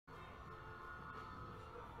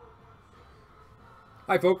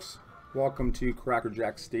Hi folks, welcome to Cracker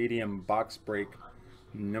Jack Stadium box break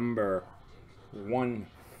number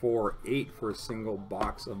 148 for a single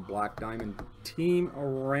box of Black Diamond Team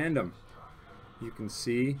Random. You can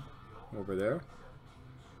see over there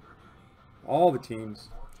all the teams,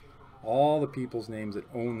 all the people's names that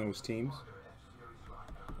own those teams.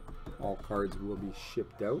 All cards will be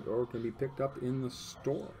shipped out or can be picked up in the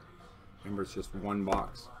store. Remember, it's just one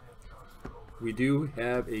box. We do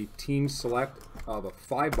have a team select of a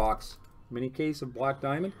 5-box mini case of Black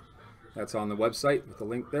Diamond. That's on the website with the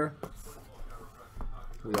link there.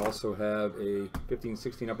 We also have a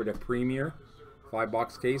 15-16 Upper Deck Premier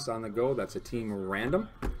 5-box case on the go. That's a team random.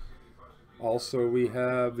 Also, we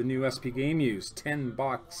have the new SP Game Use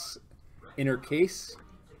 10-box inner case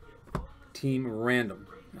team random.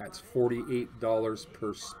 That's $48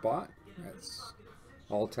 per spot. That's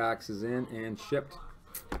all taxes in and shipped.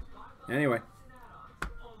 Anyway,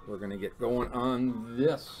 we're going to get going on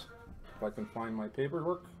this. If I can find my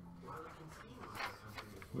paperwork.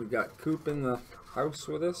 We got Coop in the house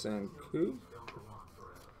with us, and Coop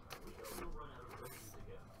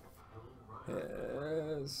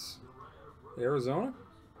has Arizona.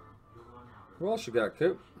 Who else you got,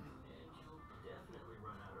 Coop?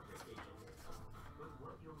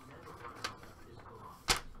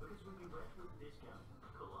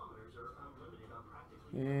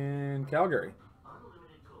 And Calgary.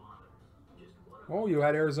 Oh, you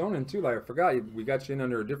had Arizona in too. I forgot. We got you in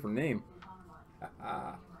under a different name.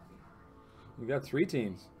 We got 3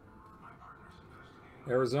 teams.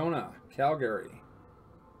 Arizona, Calgary.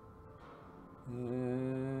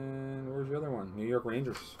 And where's the other one? New York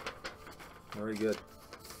Rangers. Very good.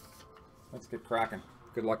 Let's get cracking.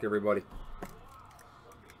 Good luck, everybody.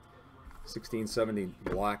 16-17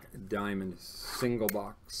 Black Diamond single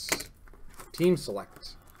box. Team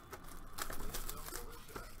select.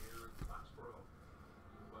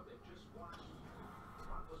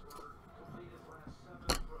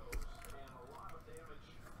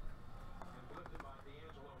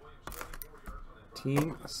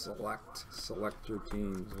 Team select. Select your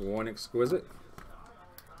teams. 1 exquisite.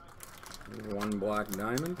 1 Black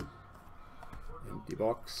Diamond. Empty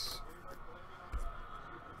box.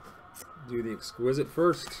 Do the exquisite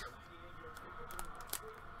first.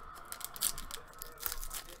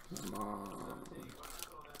 Come on.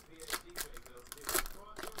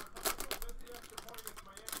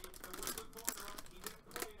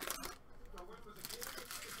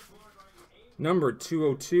 Number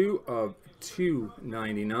 202 of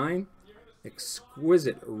 299.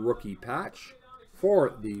 Exquisite rookie patch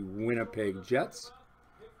for the Winnipeg Jets.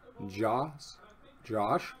 Josh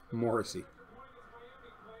Morrissey.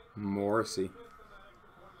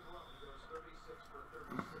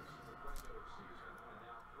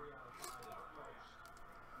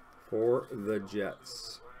 For the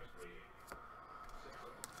Jets.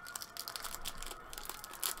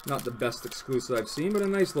 Not the best exclusive I've seen, but a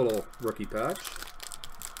nice little rookie patch.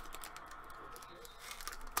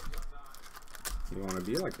 You want to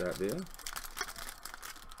be like that, do you?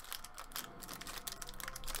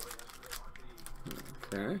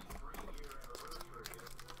 Okay.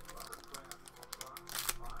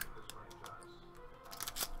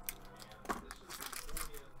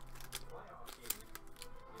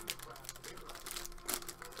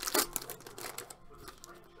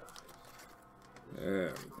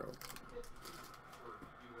 There we go.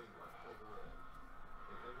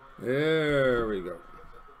 There we go.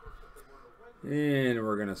 And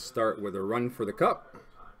we're going to start with a run for the cup.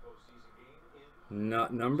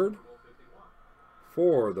 Not numbered.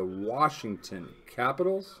 For the Washington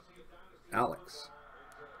Capitals, Alex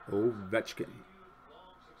Ovechkin.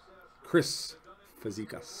 Chris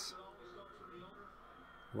Fazekas.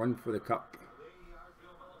 Run for the cup.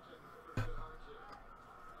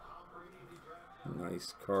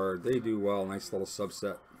 Nice card. They do well. Nice little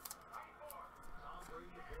subset.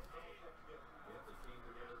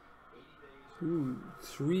 Ooh,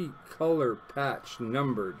 3-color patch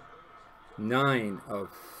numbered 9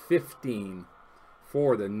 of 15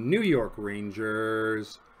 for the New York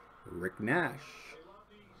Rangers, Rick Nash.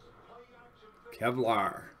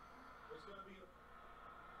 Kevlar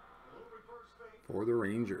for the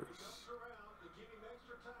Rangers.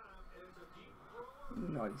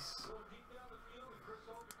 Nice.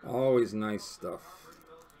 Always nice stuff.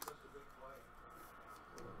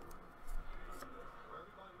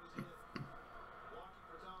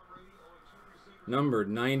 Numbered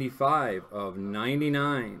 95 of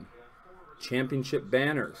 99. Championship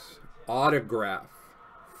banners. Autograph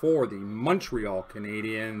for the Montreal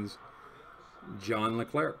Canadiens, John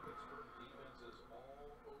Leclerc.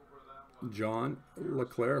 John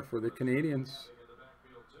Leclerc for the Canadiens.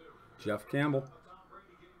 Jeff Campbell.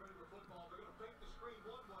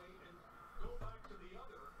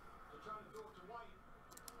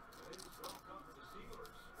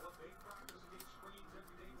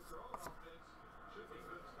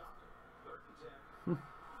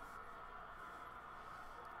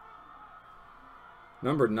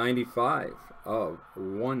 Number 95 of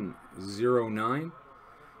 109.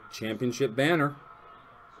 Championship banner.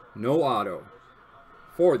 No auto.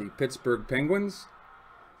 For the Pittsburgh Penguins,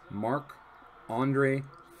 Marc-Andre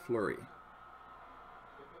Fleury.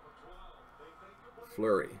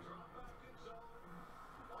 Fleury.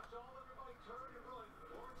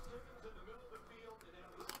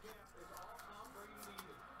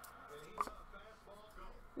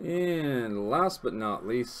 And last but not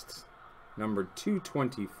least, number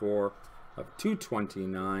 224 of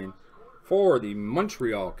 229 for the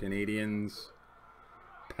Montreal Canadiens,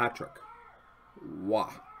 Patrick Roy.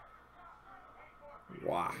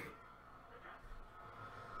 Wow.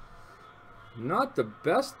 Not the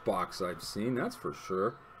best box I've seen, that's for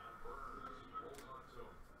sure.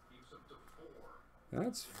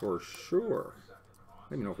 That's for sure. I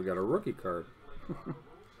don't even know if we got a rookie card.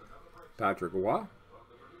 Patrick Roy.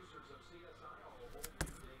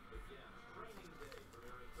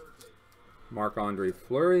 Marc-Andre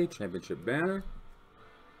Fleury, championship banner.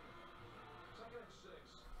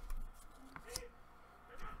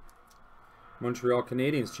 Montreal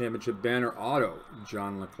Canadiens, championship banner auto,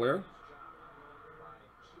 John LeClair.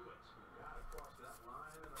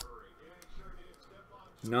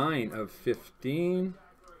 Nine of 15.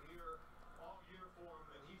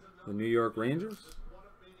 The New York Rangers,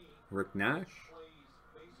 Rick Nash.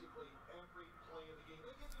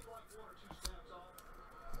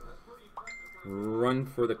 Run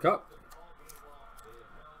for the Cup,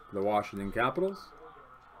 the Washington Capitals,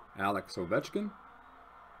 Alex Ovechkin.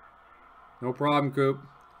 No problem, Coop.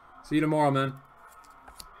 See you tomorrow, man.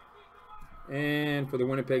 And for the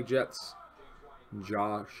Winnipeg Jets,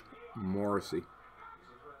 Josh Morrissey.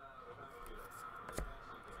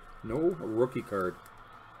 No rookie card.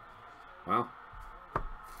 Wow.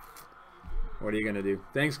 What are you going to do?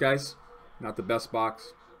 Thanks, guys. Not the best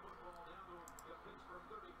box.